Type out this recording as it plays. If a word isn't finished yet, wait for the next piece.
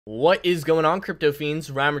What is going on, Crypto Fiends?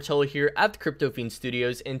 Ryan Martello here at the Crypto Fiend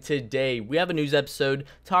Studios, and today we have a news episode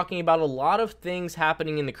talking about a lot of things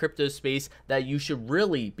happening in the crypto space that you should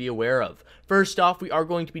really be aware of. First off, we are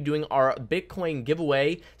going to be doing our Bitcoin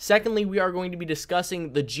giveaway. Secondly, we are going to be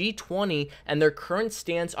discussing the G20 and their current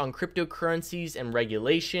stance on cryptocurrencies and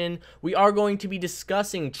regulation. We are going to be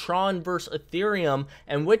discussing Tron versus Ethereum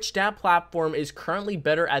and which DApp platform is currently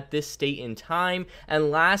better at this state in time. And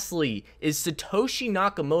lastly, is Satoshi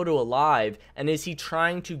Nakamoto alive, and is he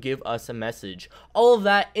trying to give us a message? All of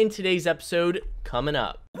that in today's episode coming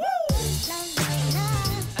up.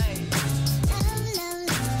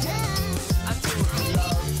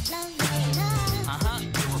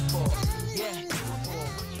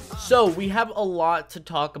 So we have a lot to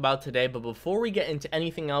talk about today, but before we get into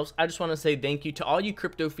anything else, I just want to say thank you to all you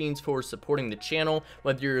crypto fiends for supporting the channel.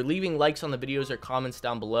 Whether you're leaving likes on the videos or comments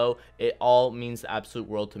down below, it all means the absolute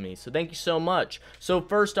world to me. So thank you so much. So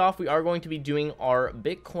first off, we are going to be doing our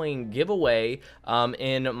Bitcoin giveaway.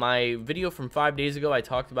 In my video from 5 days ago, I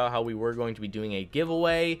talked about how we were going to be doing a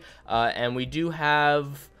giveaway, and we do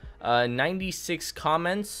have 96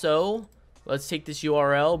 comments. So let's take this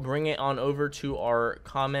URL, bring it on over to our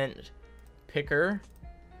comment picker,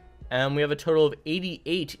 and we have a total of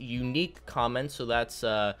 88 unique comments. So that's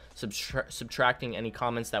subtracting any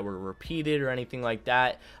comments that were repeated or anything like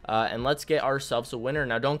that. And let's get ourselves a winner.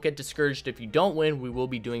 Now, don't get discouraged if you don't win. We will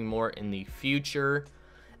be doing more in the future.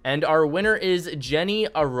 And our winner is Jenny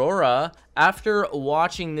Aurora. After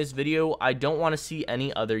watching this video, I don't want to see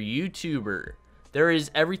any other YouTuber. There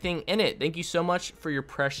is everything in it. Thank you so much for your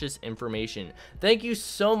precious information. Thank you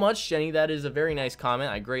so much, Jenny. That is a very nice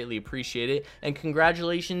comment. I greatly appreciate it. And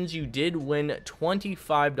congratulations, you did win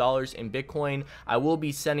 $25 in Bitcoin. I will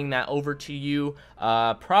be sending that over to you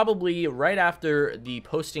probably right after the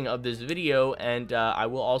posting of this video. And I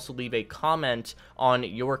will also leave a comment on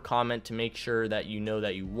your comment to make sure that you know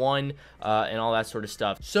that you won and all that sort of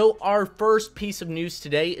stuff. So our first piece of news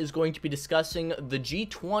today is going to be discussing the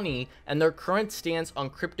G20 and their current stance on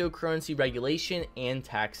cryptocurrency regulation and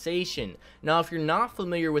taxation. Now, if you're not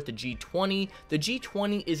familiar with the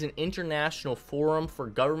G20 is an international forum for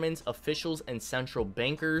governments, officials, and central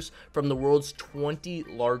bankers from the world's 20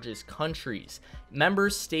 largest countries. Member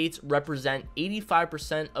states represent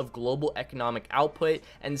 85% of global economic output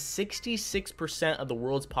and 66% of the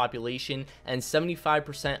world's population and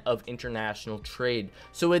 75% of international trade.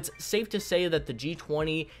 So it's safe to say that the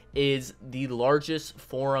G20 is the largest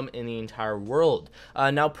forum in the entire world.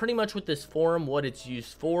 Now, pretty much with this forum, what it's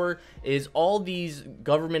used for is all these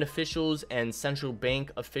government officials and central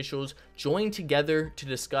bank officials join together to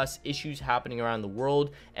discuss issues happening around the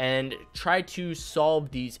world and try to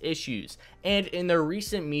solve these issues. And in their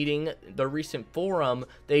recent meeting, the recent forum,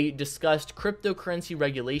 they discussed cryptocurrency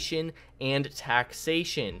regulation and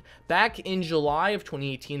taxation. Back in July of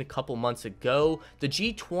 2018, a couple months ago, the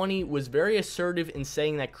G20 was very assertive in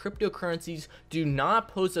saying that cryptocurrencies do not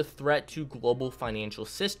pose a threat to global financial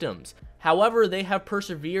systems. However, they have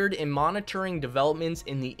persevered in monitoring developments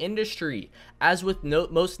in the industry. As with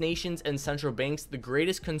most nations and central banks, the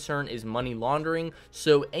greatest concern is money laundering,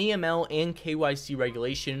 so AML and KYC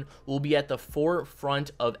regulation will be at the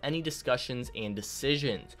forefront of any discussions and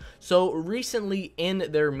decisions. So recently in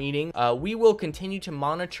their meeting, we will continue to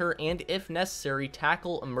monitor and, if necessary,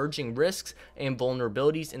 tackle emerging risks and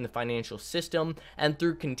vulnerabilities in the financial system, and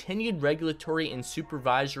through continued regulatory and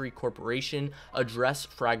supervisory cooperation, address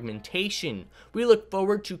fragmentation. We look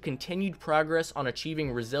forward to continued progress on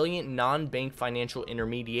achieving resilient non-bank financial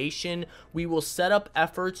intermediation. We will set up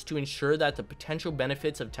efforts to ensure that the potential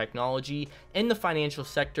benefits of technology in the financial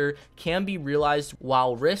sector can be realized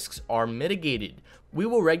while risks are mitigated. We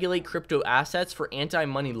will regulate crypto assets for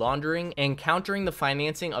anti-money laundering and countering the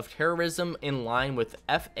financing of terrorism in line with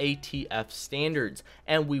FATF standards,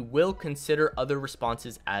 and we will consider other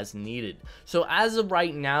responses as needed. So as of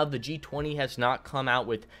right now, the G20 has not come out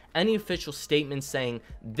with any official statements saying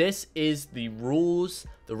this is the rules,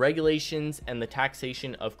 the regulations, and the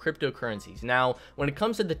taxation of cryptocurrencies. Now, when it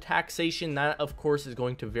comes to the taxation, that of course is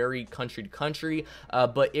going to vary country to country,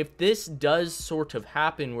 but if this does sort of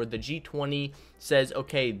happen where the G20 says,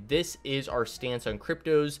 okay, this is our stance on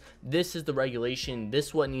cryptos, this is the regulation, this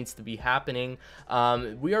is what needs to be happening,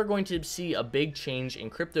 we are going to see a big change in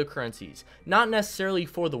cryptocurrencies. Not necessarily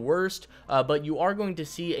for the worst, but you are going to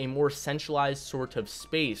see a more centralized sort of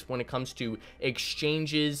space when it comes to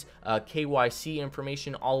exchanges, KYC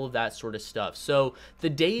information, all of that sort of stuff. So the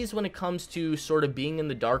days when it comes to sort of being in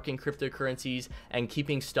the dark in cryptocurrencies and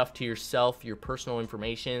keeping stuff to yourself, your personal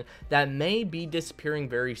information, that may be disappearing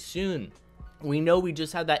very soon. We know we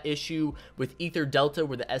just had that issue with Ether Delta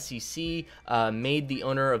where the SEC made the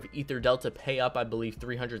owner of Ether Delta pay up, I believe,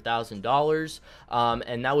 $300,000,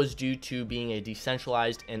 and that was due to being a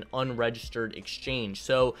decentralized and unregistered exchange.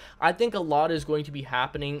 So I think a lot is going to be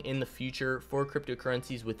happening in the future for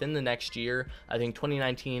cryptocurrencies within the next year. I think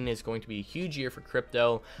 2019 is going to be a huge year for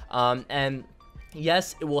crypto, and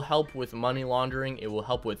yes, it will help with money laundering. It will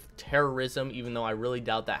help with terrorism, even though I really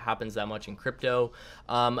doubt that happens that much in crypto.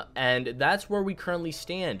 And that's where we currently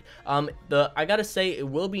stand. I gotta say, it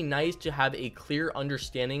will be nice to have a clear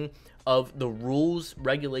understanding of the rules,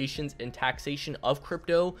 regulations, and taxation of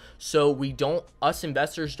crypto, so us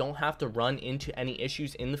investors don't have to run into any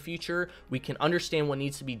issues in the future. We can understand what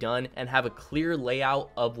needs to be done and have a clear layout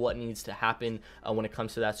of what needs to happen when it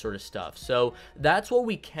comes to that sort of stuff. So that's what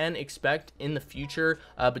we can expect in the future.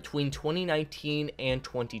 Between 2019 and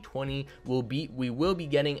 2020, we will be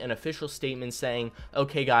getting an official statement saying,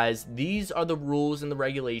 okay guys, these are the rules and the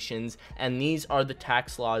regulations, and these are the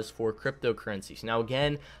tax laws for cryptocurrencies. Now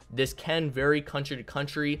again, this can vary country to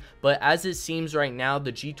country, but as it seems right now,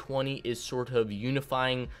 the G20 is sort of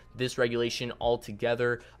unifying this regulation all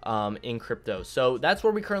together in crypto. So that's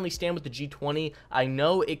where we currently stand with the G20. I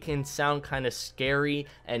know it can sound kind of scary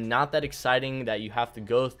and not that exciting that you have to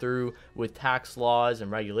go through with tax laws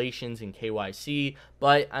and regulations and KYC,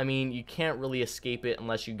 but I mean, you can't really escape it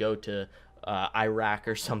unless you go to Iraq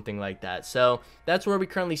or something like that. So that's where we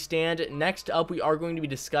currently stand. Next up, we are going to be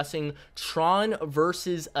discussing Tron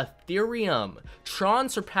versus Ethereum. Tron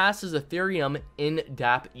surpasses Ethereum in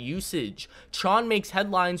dApp usage. Tron makes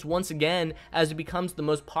headlines once again as it becomes the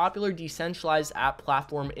most popular decentralized app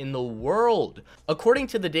platform in the world. According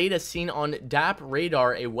to the data seen on dApp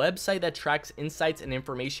Radar, a website that tracks insights and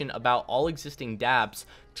information about all existing dApps,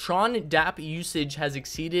 Tron dApp usage has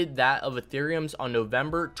exceeded that of Ethereum's on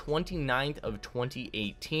November 29th of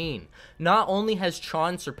 2018. Not only has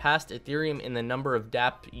Tron surpassed Ethereum in the number of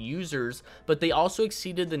dApp users, but they also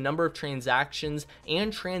exceeded the number of transactions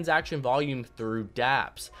and transaction volume through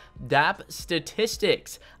dApps. dApp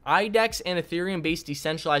statistics. IDEX, an Ethereum-based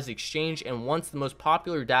decentralized exchange and once the most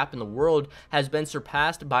popular dApp in the world, has been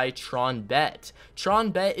surpassed by Tron Bet. Tron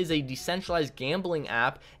Bet is a decentralized gambling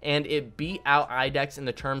app, and it beat out IDEX in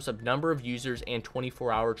the terms of number of users and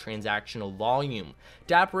 24-hour transactional volume.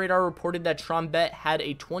 dApp Radar reported that Tron Bet had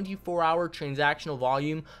a 24-hour transactional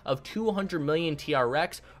volume of 200 million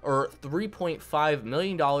TRX, or $3.5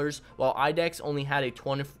 million, while IDEX only had a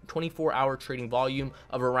 24-hour trading volume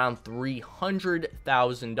of around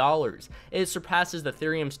 $300,000. It surpasses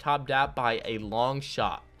Ethereum's top dApp by a long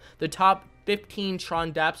shot. The top 15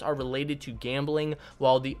 Tron dApps are related to gambling,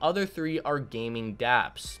 while the other 3 are gaming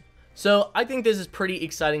dApps. So I think this is pretty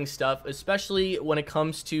exciting stuff, especially when it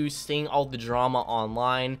comes to seeing all the drama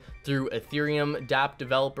online through Ethereum dApp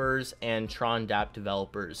developers and Tron dApp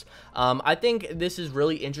developers. I think this is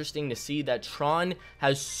really interesting to see that Tron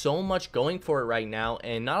has so much going for it right now,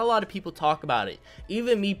 and not a lot of people talk about it.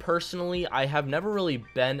 Even me personally, I have never really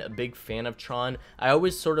been a big fan of Tron. I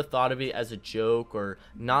always sort of thought of it as a joke or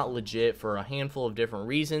not legit for a handful of different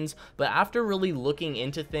reasons, but after really looking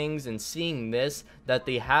into things and seeing this, that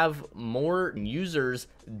they have more users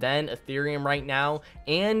than Ethereum right now,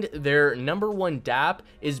 and their #1 dApp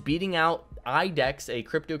is beating out IDEX, a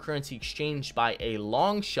cryptocurrency exchange, by a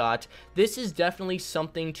long shot. This is definitely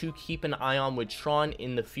something to keep an eye on with Tron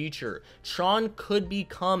in the future. Tron could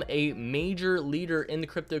become a major leader in the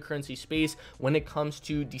cryptocurrency space when it comes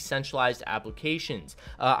to decentralized applications.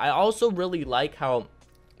 I also really like how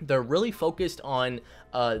they're really focused on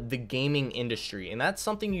the gaming industry, and that's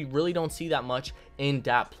something you really don't see that much in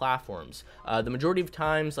dApp platforms. The majority of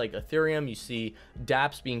times, like Ethereum, you see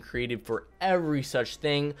dApps being created for every such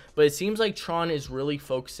thing, but it seems like Tron is really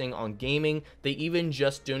focusing on gaming. They even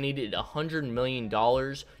just donated $100 million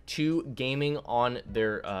to gaming on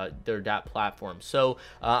their dApp platform. So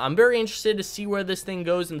I'm very interested to see where this thing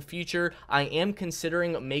goes in the future. I am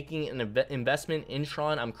considering making an investment in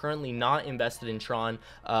Tron. I'm currently not invested in Tron,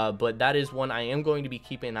 but that is one I am going to be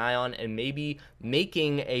keeping an eye on and maybe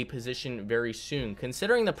making a position very soon.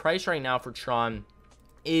 Considering the price right now for Tron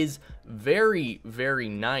is very, very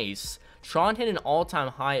nice. Tron hit an all-time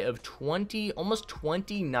high of almost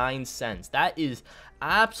 29 cents. That is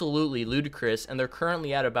absolutely ludicrous, and they're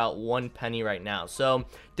currently at about 1 penny right now. So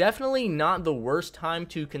definitely not the worst time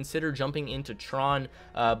to consider jumping into Tron,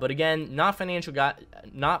 but again, not financial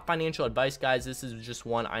advice, guys. This is just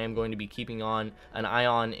one I am going to be keeping an eye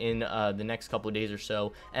on in the next couple of days or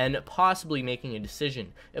so, and possibly making a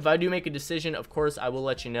decision. If I do make a decision, of course I will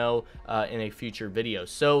let you know in a future video.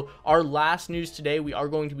 So our last news today, we are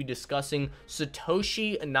going to be discussing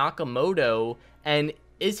Satoshi Nakamoto, and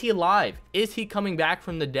Is he alive? Is he coming back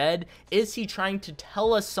from the dead? Is he trying to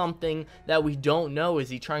tell us something that we don't know? Is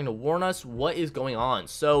he trying to warn us? What is going on?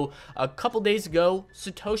 So a couple days ago,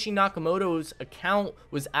 Satoshi Nakamoto's account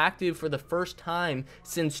was active for the first time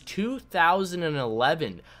since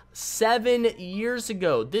 2011. 7 years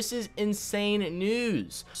ago. This is insane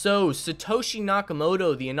news. So Satoshi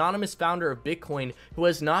Nakamoto, the anonymous founder of Bitcoin, who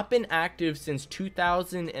has not been active since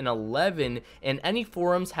 2011 in any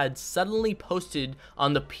forums, had suddenly posted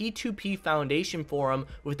on the P2P Foundation forum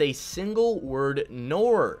with a single word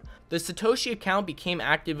 "nor." The Satoshi account became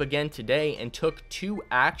active again today and took 2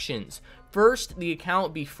 actions. First, the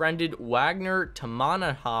account befriended Wagner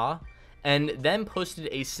Tamanaha and then posted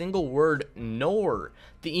a single word "nor."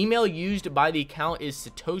 The email used by the account is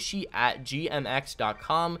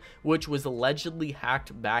satoshi@gmx.com, which was allegedly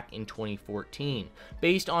hacked back in 2014.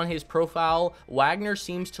 Based on his profile, Wagner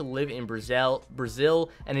seems to live in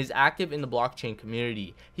Brazil and is active in the blockchain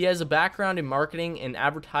community. He has a background in marketing and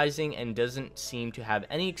advertising and doesn't seem to have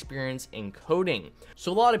any experience in coding.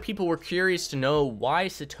 So a lot of people were curious to know why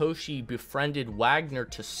Satoshi befriended Wagner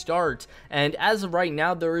to start, and as of right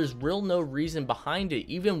now, there is no reason behind it.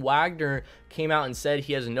 Even Wagner came out and said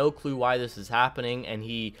he has no clue why this is happening, and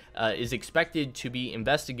he is expected to be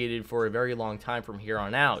investigated for a very long time from here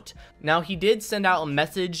on out. Now, he did send out a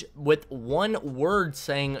message with one word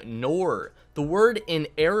saying "nor." The word in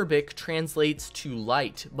Arabic translates to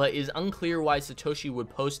light, but is unclear why Satoshi would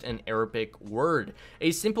post an Arabic word.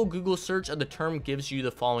 A simple Google search of the term gives you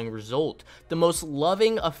the following result: the most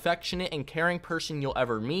loving, affectionate, and caring person you'll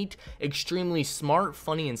ever meet, extremely smart,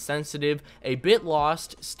 funny, and sensitive, a bit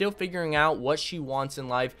lost, still figuring out what she wants in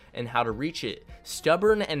life and how to reach it,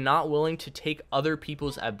 stubborn and not willing to take other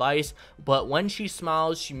people's advice, but when she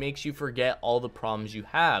smiles, she makes you forget all the problems you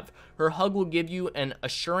have. Her hug will give you an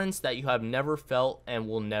assurance that you have never felt and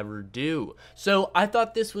will never do. So I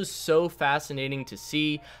thought this was so fascinating to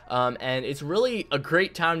see, and it's really a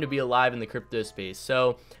great time to be alive in the crypto space.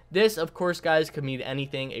 So this, of course, guys, could mean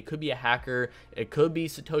anything. It could be a hacker. It could be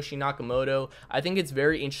Satoshi Nakamoto. I think it's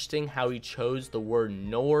very interesting how he chose the word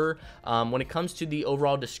 "nor." When it comes to the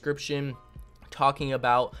overall description, talking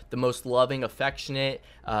about the most loving, affectionate,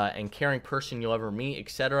 and caring person you'll ever meet,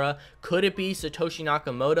 etc. Could it be Satoshi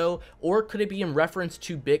Nakamoto, or could it be in reference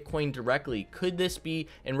to Bitcoin directly? Could this be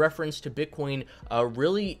in reference to Bitcoin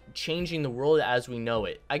really changing the world as we know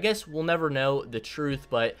it? I guess we'll never know the truth,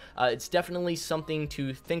 but it's definitely something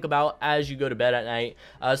to think about as you go to bed at night.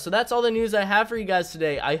 So that's all the news I have for you guys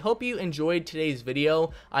today. I hope you enjoyed today's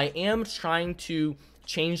video. I am trying to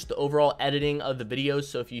change the overall editing of the videos,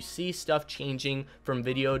 so if you see stuff changing from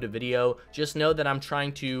video to video, just know that I'm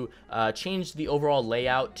trying to change the overall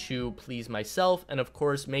layout to please myself and of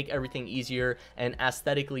course make everything easier and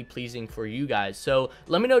aesthetically pleasing for you guys. So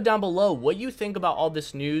let me know down below what you think about all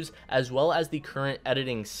this news as well as the current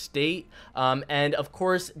editing state, and of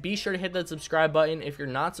course be sure to hit that subscribe button if you're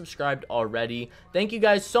not subscribed already. Thank you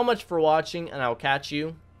guys so much for watching, and I'll catch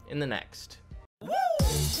you in the next.